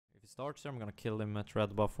starts here, I'm gonna kill him at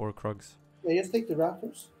red buff or Krugs. Yeah, just take the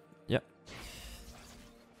Raptors. Yeah.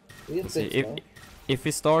 Let's see. If he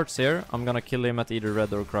starts here, I'm gonna kill him at either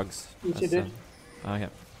red or Krugs. Which you did. Okay.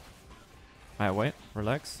 Alright, wait,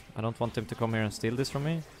 relax. I don't want him to come here and steal this from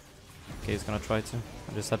me. Okay, he's gonna try to.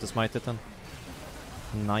 I just have to smite it then.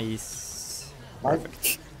 Nice.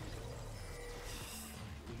 Perfect.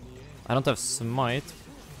 I don't have smite,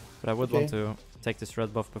 but I would want to take this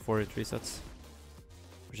red buff before it resets.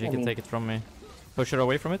 She can take it from me. Push her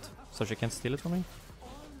away from it, so she can't steal it from me.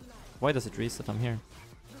 Why does it reset? I'm here.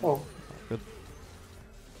 Oh. Good.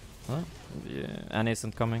 Huh? Yeah, Annie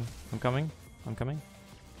isn't coming. I'm coming. I'm coming.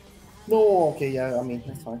 No, okay, yeah, I mean,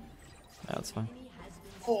 that's fine. Yeah, that's fine.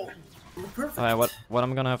 Oh, perfect. Alright, what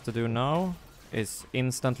I'm gonna have to do now is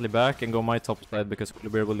instantly back and go my top side because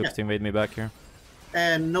Coolbeer will look to invade me back here.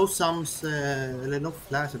 And no sums, no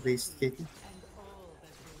flash at least, Katie.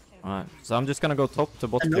 Alright, so I'm just gonna go top to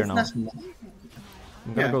bot here now.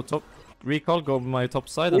 I'm gonna go top, recall, go my top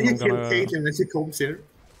side, and I'm gonna... Caitlyn when she comes here.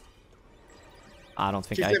 I don't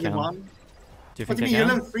think She's I can. level 1. Do you But think I I mean, can?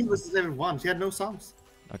 level 3 versus level 1, she had no sums.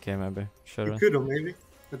 Okay, maybe. Sure. You could have, maybe.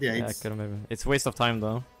 But yeah, it's... could have maybe. It's waste of time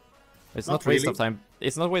though. It's not really. waste of time.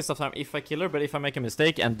 It's not waste of time if I kill her, but if I make a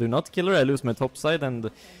mistake and do not kill her, I lose my top side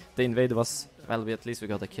and the invade was... Well, at least we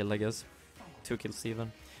got a kill, I guess. 2 kills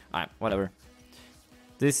even. Alright, whatever.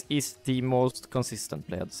 This is the most consistent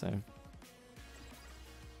play, I'd say.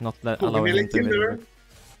 Not allowing him to invade.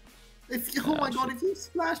 Oh my god, if you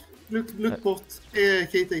splash! Look bot,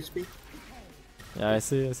 Kate HP. Yeah, I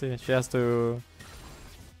see. She has to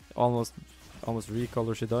almost recall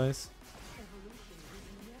or she dies.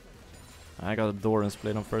 I got a Doran's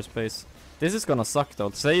blade on first base. This is gonna suck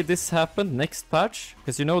though. Say this happened next patch,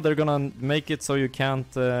 because you know they're gonna make it so you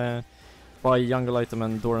can't buy jungle item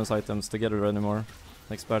and Doran's items together anymore.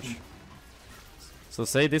 Next patch. So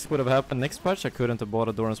say this would have happened next patch, I couldn't have bought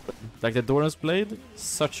a Doran's blade. Like the Doran's blade,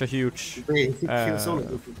 such a huge...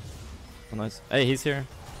 oh, nice. Hey, he's here.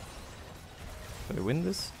 Do I win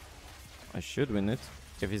this? I should win it.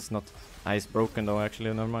 If he's not... Ah, he's broken though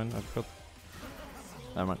actually, never mind. I forgot.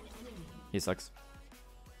 Never mind. He sucks.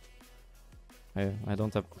 I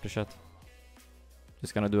don't have the shot.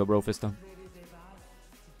 Just gonna do a bro fist though.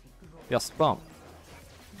 Just bomb.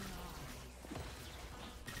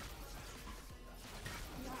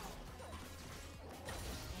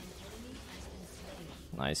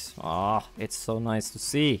 Nice. Ah, it's so nice to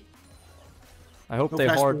see. I hope they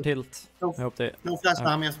hard tilt. I hope they... No flash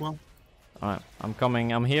damage as well. Alright, I'm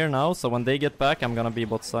coming. I'm here now, so when they get back, I'm gonna be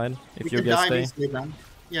bot side. If you guys stay.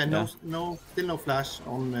 Yeah, no, still no flash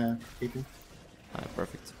on Keaton. Alright,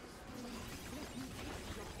 perfect.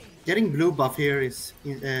 Getting blue buff here is...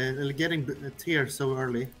 getting tier so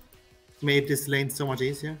early made this lane so much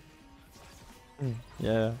easier.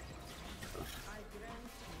 Yeah.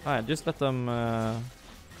 Alright, just let them...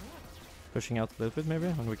 pushing out a little bit maybe,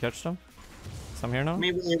 when we catch them. Some here now?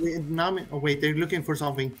 Maybe now... Oh wait, they're looking for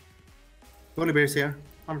something. Volibear's here,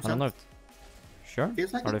 100%. I don't know. Sure?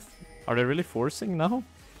 Like are they really forcing now?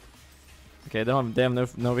 Okay, they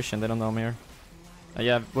have no vision, they don't know I'm here.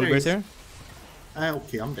 Yeah, Volibear's here?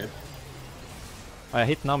 Okay, I'm dead. I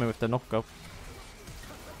hit Nami with the knockup.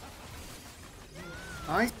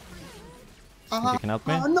 Nice. You can help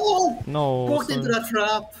me? No! No! Walked into that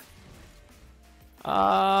trap!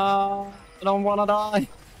 I don't wanna die!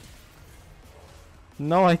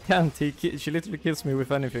 No, I can't. She literally kills me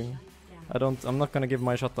with anything. I'm not gonna give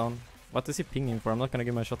my shutdown. What is he pinging for? I'm not gonna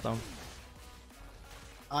give my shutdown.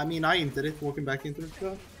 I mean, I entered it, walking back into the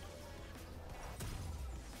trap.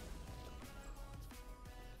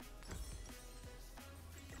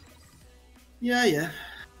 Yeah.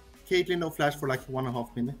 Caitlyn no flash for like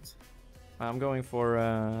 1.5 minutes. I'm going for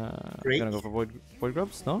Drake? I'm gonna go for void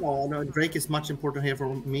grubs, no? No, Drake is much important here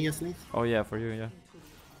for me at least. Oh yeah, for you, yeah.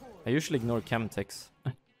 I usually ignore Chemtex.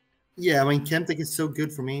 Yeah, I mean Chemtech is so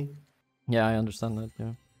good for me. Yeah, I understand that,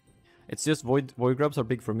 yeah. It's just void grubs are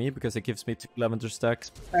big for me because it gives me 2 lavender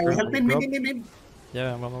stacks. Help me.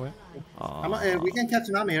 Yeah, I'm on my way. We can catch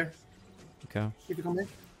Nami here. Okay. If you come in.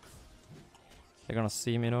 They're gonna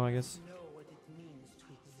see me now, I guess.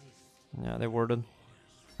 Yeah, they warded.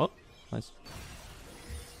 Oh, nice.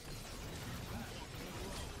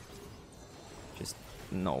 Just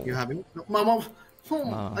no. You have him? No, Mama. Oh,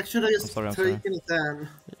 No. I should have just I'm taken it down.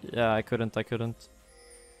 Yeah, I couldn't.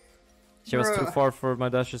 She was too far for my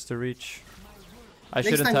dashes to reach. I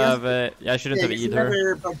shouldn't have. I shouldn't have either. You should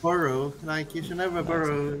never burrow. Like you should never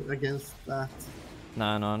burrow against that.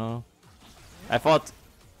 No. I thought,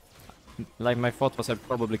 like my thought was I'd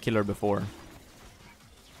probably kill her before,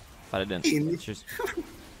 but I didn't.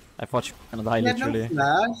 I thought you were gonna die He had literally. no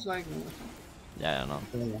flash, like... Yeah, I know.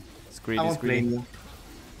 Yeah. It's I greedy, it's won't blame greedy. you.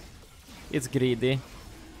 It's greedy.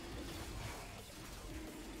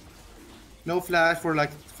 No flash for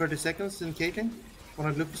like 30 seconds in Caitlyn.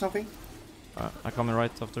 Wanna look for something? I'm coming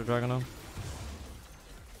right after Dragon now.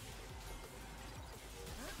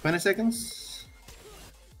 20 seconds.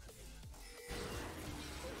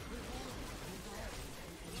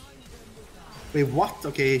 Wait, what?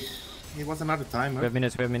 Okay, it was another timer. We have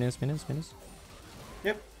minutes, we have minutes.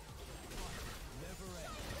 Yep.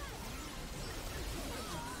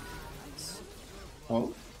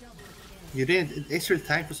 Oh. You didn't extra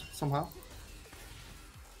time for somehow.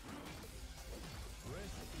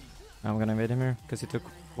 I'm gonna invade him here, because he took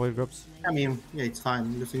void grubs. I mean, yeah, it's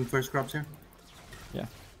fine. Losing first crops here. Yeah.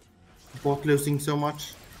 Both losing so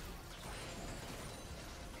much.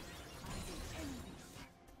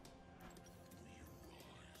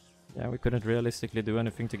 Yeah, we couldn't realistically do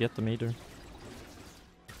anything to get them either.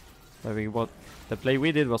 But the play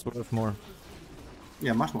we did was worth more.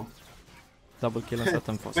 Yeah, much more. Double kill and set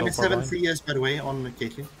them so far 27 behind. 3 years, by the way, on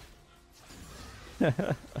Caitlyn.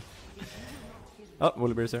 Oh,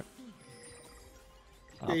 Woollybear's here.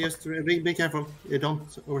 Yeah, just be careful.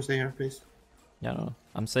 Don't overstay here, please. Yeah, no.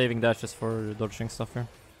 I'm saving dashes for dodging stuff here.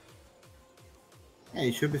 Yeah,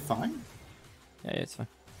 you should be fine. Yeah, it's fine.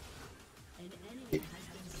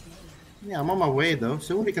 Yeah, I'm on my way though.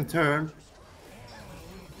 Soon we can turn.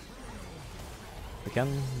 We can...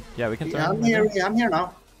 Yeah, we can Yeah, turn. I'm here. Yeah, I'm here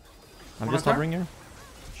now. I'm Wanna just turn? hovering here.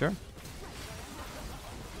 Sure.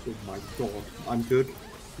 Oh my god, I'm good.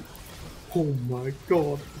 Oh my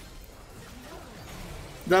god.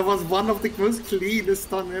 That was one of the most cleanest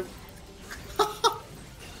stun ever.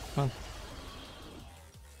 Fun.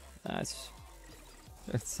 Nice.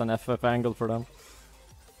 It's an FF angle for them.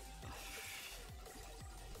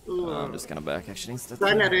 I'm just gonna back actually instead.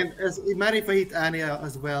 Imagine if I hit Annie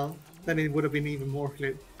as well, then it would have been even more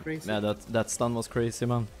crazy. Yeah, that stun was crazy,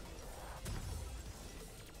 man.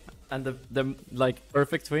 And the like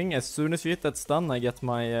perfect thing, as soon as you hit that stun, I get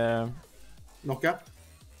my Knockup?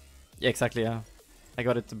 yeah, exactly, yeah. I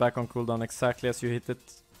got it back on cooldown exactly as you hit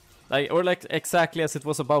it. Like exactly as it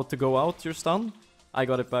was about to go out, your stun. I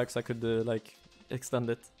got it back so I could like extend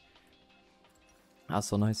it. That's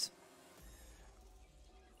so nice.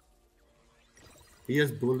 He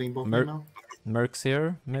is bullying both now. Mercs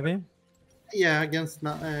here, maybe? Yeah, against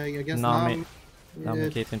Nami. Nami,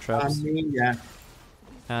 Caitlyn traps. Yeah.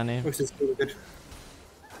 Annie. Which is really good.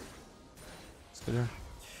 It's good here.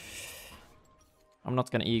 I'm not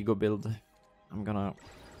gonna ego build. I'm gonna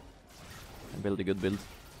build a good build.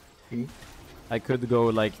 Hmm. I could go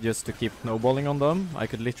like just to keep snowballing on them. I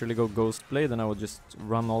could literally go Ghost Blade and I would just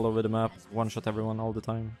run all over the map, one-shot everyone all the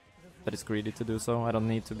time. But it's greedy to do so. I don't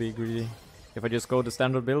need to be greedy. If I just go the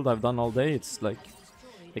standard build I've done all day, it's like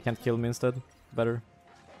they can't kill me instead. Better.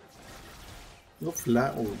 No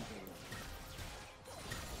flat. Oh.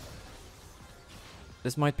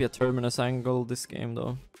 This might be a terminus angle this game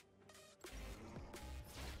though.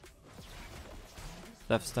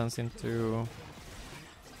 Left stands into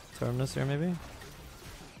terminus here maybe?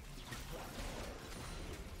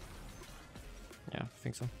 Yeah, I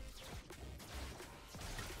think so.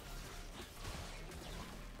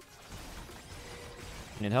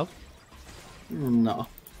 You need help? No.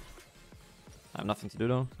 I have nothing to do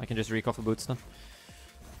though. I can just reek off the boots then.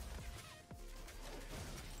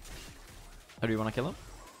 How do you wanna kill him?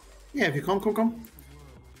 Yeah, if you come.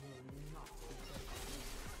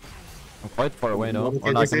 I'm quite far away though. Okay,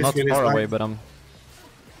 Or like this I'm is not really far fine. away, but I'm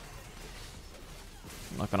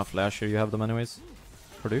not gonna flash here, you have them anyways.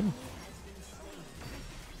 Or do you?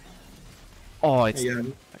 Oh, it's... Yeah.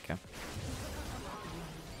 Okay.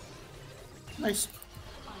 Nice.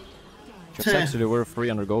 It's actually worth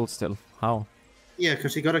 300 gold still. How? Yeah,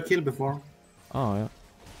 because he got a kill before. Oh, yeah.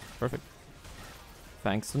 Perfect.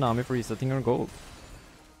 Thanks to Nami for resetting her gold.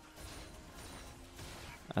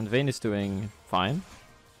 And Vayne is doing fine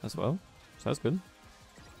as well. So that's good.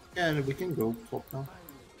 Yeah, and we can go top now.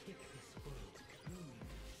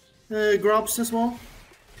 Grubs as well.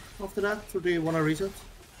 After that, or do you want to reset?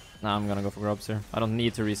 Nah, I'm gonna go for grubs here. I don't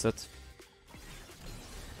need to reset.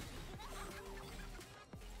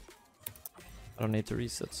 I don't need to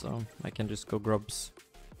reset, so I can just go grubs.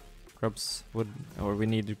 Grubs would... or we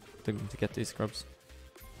need to get these grubs.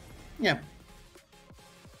 Yeah.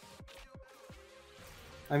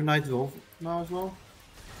 I have Night Wolf now as well.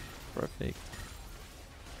 Perfect.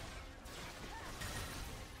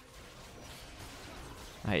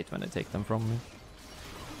 I hate when they take them from me.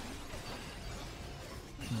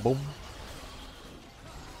 Boom.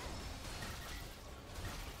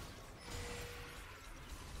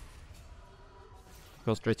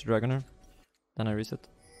 Go straight to Dragoner. Then I reset.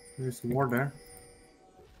 There's a ward there.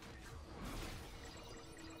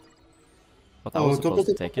 But I was supposed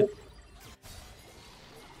to take it.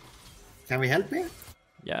 Can we help here?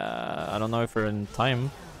 Yeah, I don't know if we're in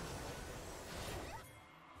time.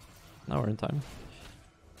 Now we're in time.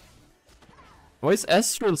 Why is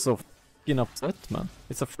Ezreal so f***ing upset, man?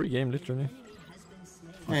 It's a free game, literally.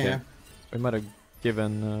 Okay. Yeah. We might have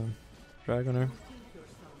given Dragoner.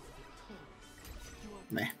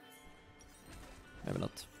 Nah. Maybe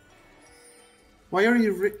not. Why are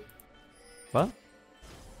you What?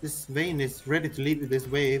 This Vayne is ready to lead with this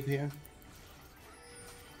wave here.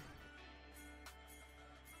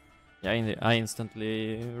 Yeah, I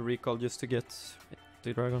instantly recall just to get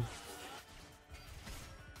the dragon.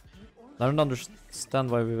 I don't understand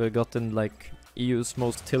why we've gotten like EU's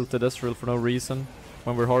most tilted Ezreal for no reason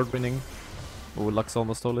when we're hard winning. Oh, Lux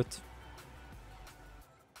almost stole it.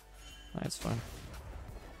 Nah, it's fine.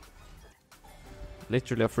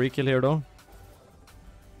 Literally a free kill here though.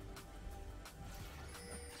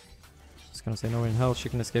 Just gonna say nowhere in hell she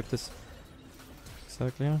can escape this.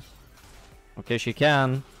 Exactly, yeah. Okay, she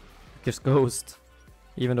can. Just ghost.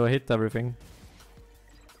 Even though I hit everything.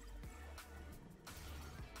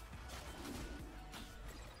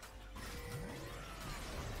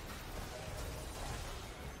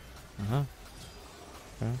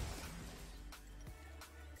 Okay.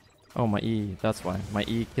 Oh, my E, that's why. My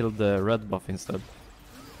E killed the red buff instead.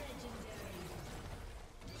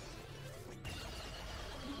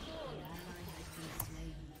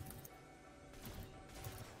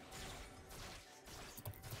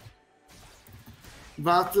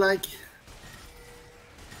 But like...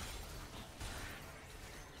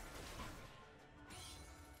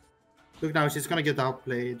 Look now, she's gonna get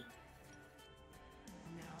outplayed.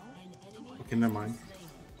 Okay, never mind.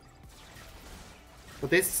 But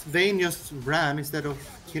this Vayne just ran instead of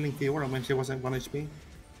killing Fiora when she wasn't 1 HP.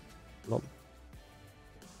 Lol.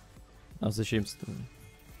 As the sheeps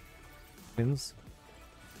wins.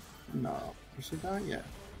 No, did she die? Yeah.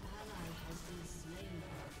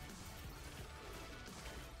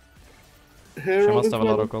 She must have a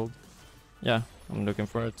lot of gold. Yeah, I'm looking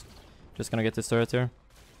for it. Just gonna get this turret here.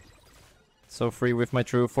 So free with my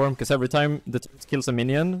true form, because every time the turret kills a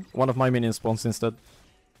minion, one of my minions spawns instead.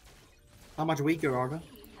 How much weaker are they?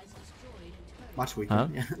 Much weaker, Huh?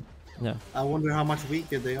 yeah. Yeah. I wonder how much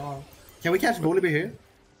weaker they are. Can we catch Volibear here?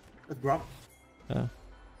 Let's grab. Yeah.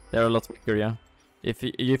 They're a lot weaker, yeah. If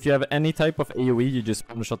you have any type of AoE, you just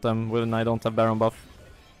one-shot them when I don't have Baron buff.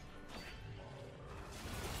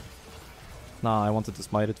 Nah, I wanted to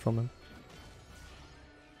smite it from him.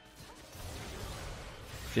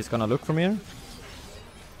 She's gonna look from here.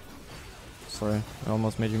 Sorry, I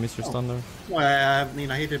almost made you miss your stun there. Well, I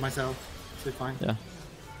mean, I hit it myself, so it's fine. Yeah.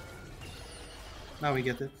 Now we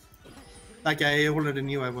get it. Like, I already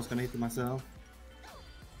knew I was gonna hit it myself.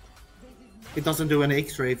 It doesn't do any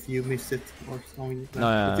X-ray if you miss it or something. No,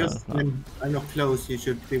 yeah, just no. when I'm not close, you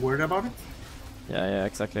should be worried about it. Yeah,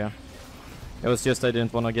 exactly, yeah. It was just I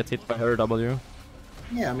didn't want to get hit by her W.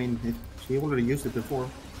 Yeah, I mean, she already used it before.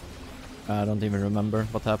 I don't even remember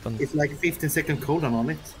what happened. It's like 15-second cooldown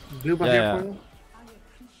on it. Blue buff Yeah, here for you.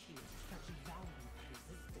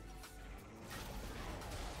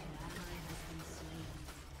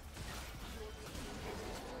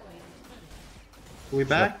 We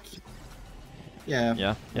back? Yeah.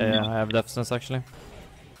 Yeah, I have Death Sense actually.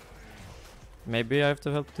 Maybe I have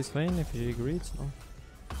to help this Vayne if he agrees. No.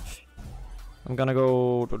 I'm gonna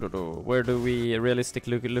go... Where do we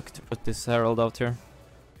realistically look to put this Herald out here?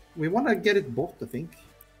 We want to get it bot, I think.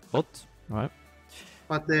 Bot? Alright.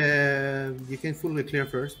 But you can fully clear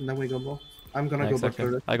first, and then we go bot. I'm gonna go Exactly.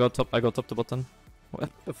 bot first. I go top to bottom.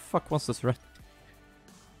 What the fuck was this red?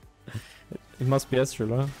 It must be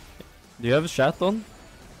Ezreal, huh? Do you have a chat on?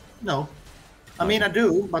 No. I mean, I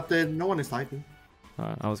do, but no one is typing.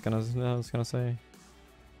 I was gonna say.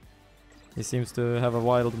 He seems to have a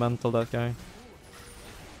wild mental, that guy.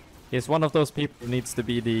 He's one of those people who needs to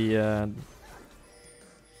be the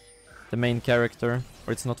main character,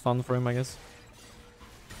 or it's not fun for him, I guess.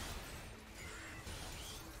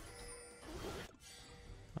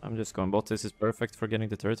 I'm just going bot. This is perfect for getting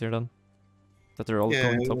the turret here then. That they're all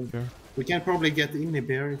going top here. We can probably get Inhib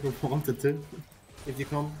here if we wanted to. If you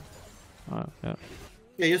come. Yeah.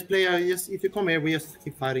 Yeah, just play. If you come here, we just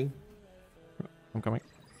keep fighting. I'm coming.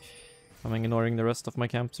 I'm ignoring the rest of my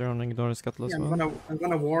camps here. I'm ignoring Scuttle as Yeah, well. I'm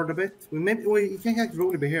gonna ward a bit. You can get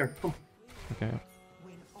Volibear here. Come. Okay.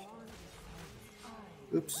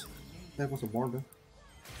 Oops, that was a ward.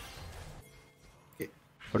 Okay.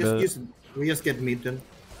 For We just get mid then.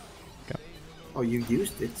 Okay. Oh, you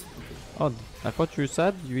used it. Okay. Oh, I thought you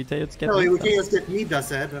said you did get No, me. we can just get me, that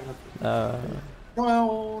said. Uh,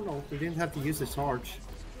 No, we didn't have to use the charge.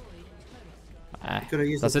 ah. Could have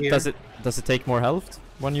used Does it it here. does it take more health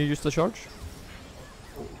when you use the charge?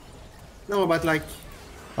 No, but like...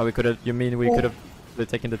 Oh, we could have. You mean we Oh. could have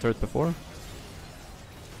taken the turret before?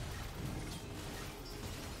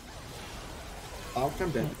 Out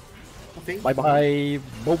from dead. I think. Bye bye.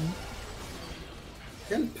 Boom.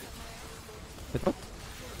 Help. Wait, what?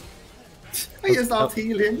 I just out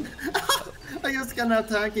heal him. I just gonna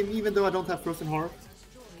attack him even though I don't have frozen heart.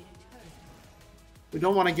 We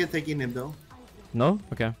don't want to get take in him though. No?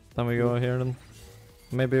 Okay. Then we go here then.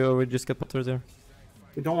 Maybe we just get turret here.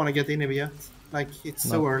 We don't want to get in him yet. Like it's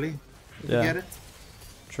so No. early. You Yeah. get it?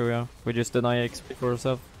 True, yeah. We just deny XP for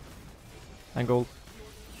ourselves. And gold.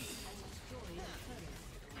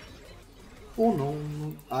 Oh no,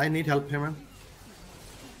 I need help here, man.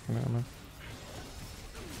 Come here.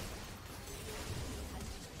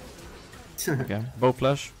 Okay. Bow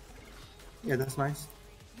flash. Yeah, that's nice.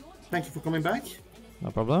 Thank you for coming back. No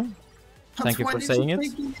problem. Thank you Why for did saying it.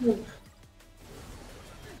 take you?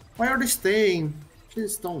 Why are they staying?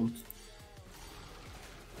 Please don't.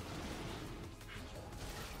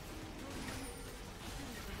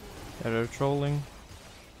 Yeah, they're trolling.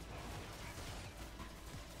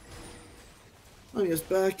 I'm just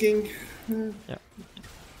backing. Yeah.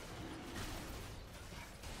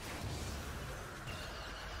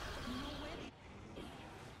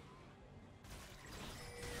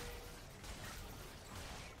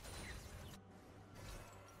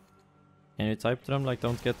 Can you type to them like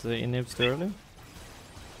don't get the inhibs too early?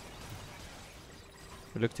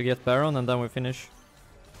 We look to get Baron and then we finish.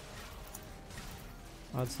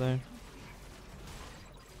 I'd say.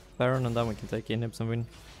 Baron and then we can take inhibs and win.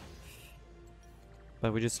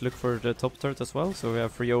 But we just look for the top turret as well, so we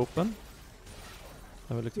have free open.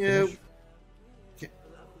 Then we look to finish. Okay.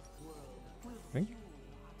 Think.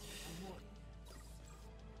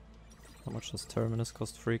 How much does Terminus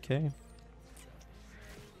cost? 3k?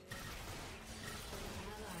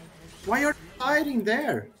 Why are you hiding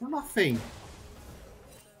there? For nothing.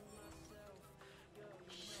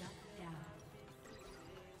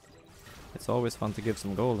 It's always fun to give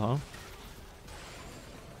some gold, huh?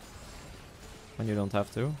 When you don't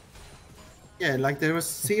have to. Yeah, like there was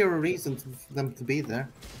zero reason for them to be there.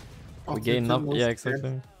 We gain up, yeah,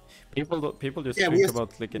 exactly. People just think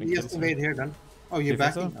about clicking we just invade here then. Oh, you're You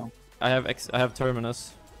think backing so? now. I have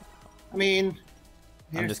Terminus. I mean,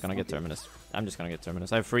 I'm just gonna get Terminus. I'm just gonna get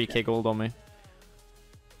Terminus. I have 3k gold on me.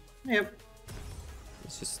 Yep.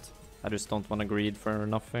 It's just I just don't want to greed for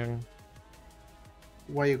nothing.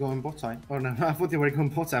 Why are you going bot side? Oh no, I thought you were going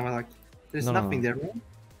bot side. I'm like, there's No, nothing no. there, right?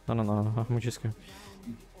 No. I'm just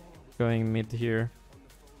going mid here.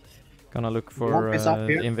 Gonna look for Grump is up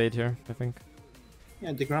here. invade here, I think.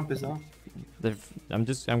 Yeah, the grump is off.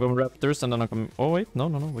 I'm going Raptors and then I'm coming. Oh wait, no.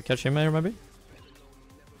 We catch him here maybe. You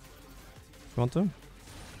want to?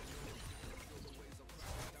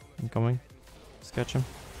 I'm coming. Let's catch him.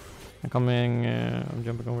 I'm coming. I'm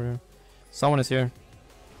jumping over here. Someone is here.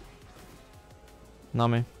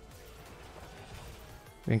 Nami.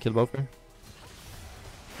 We can kill both here.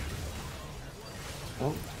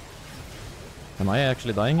 Oh. Am I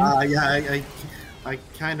actually dying here? Yeah, I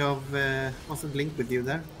kind of wasn't linked with you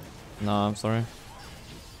there. No, I'm sorry.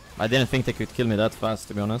 I didn't think they could kill me that fast,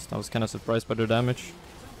 to be honest. I was kind of surprised by their damage.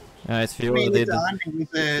 Yeah, it's I Fiora mean, did.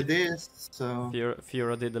 with this, so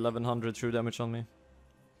Fiora did 1100 true damage on me.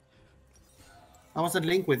 I wasn't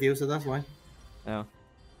linked with you, so that's why. Yeah,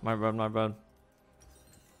 my bad.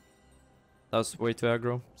 That was way too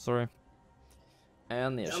aggro. Sorry.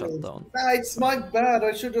 And yeah, shut down. Nah, it's my bad.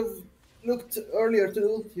 I should have looked earlier to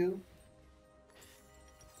ult you.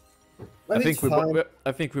 But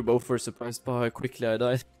I think we both were surprised by how quickly I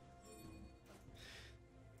died.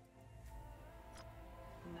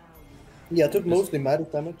 Yeah, I took mostly magic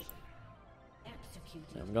damage.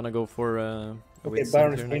 Yeah, I'm gonna go for Okay,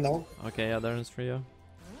 Baron is free now. Okay, yeah, Baron is free, yeah.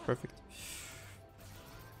 Perfect.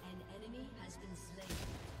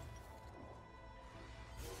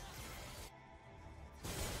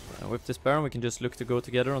 With this Baron we can just look to go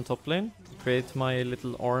together on top lane, create my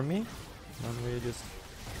little army, and we just...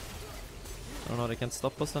 I don't know, they can't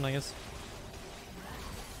stop us then, I guess.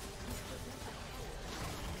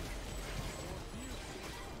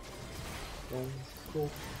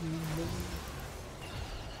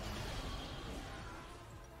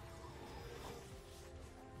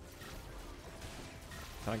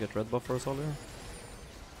 Can I get red buff for us all here?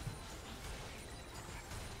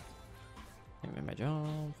 Give me my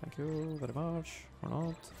jump, thank you very much. damage or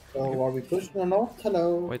not? So are we pushing or not?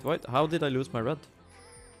 Hello. Wait, how did I lose my red?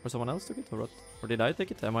 Or someone else took it or what? Or did I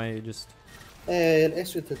take it? Am I just...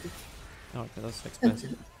 Extra took it. Oh, okay, that's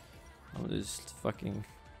expensive. I'm just fucking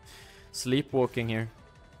sleepwalking here.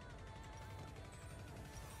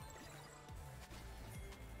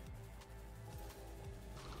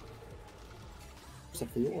 It's a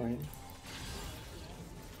Fiora.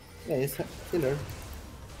 Yeah, he's a killer.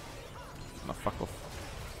 Oh, fuck off.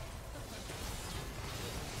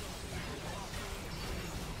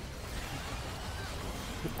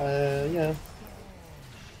 Yeah.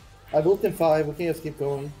 I vote in 5, we can just keep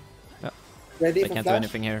going. Yeah. Ready I for can't flash? do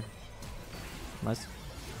anything here. Nice.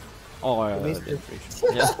 Oh, I missed didn't it.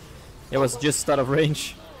 reach. Yeah. It was just out of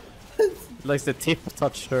range. Like the tip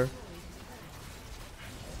touched her.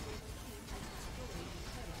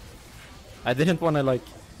 I didn't want to like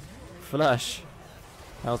flash.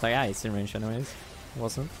 I was like, ah, it's in range anyways. It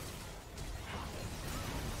wasn't.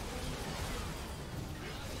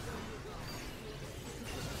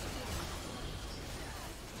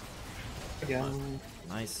 Again.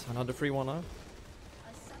 Nice, another free one now.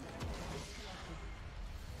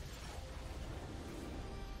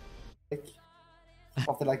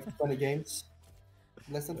 After like 20 games.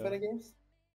 Less than 20 games?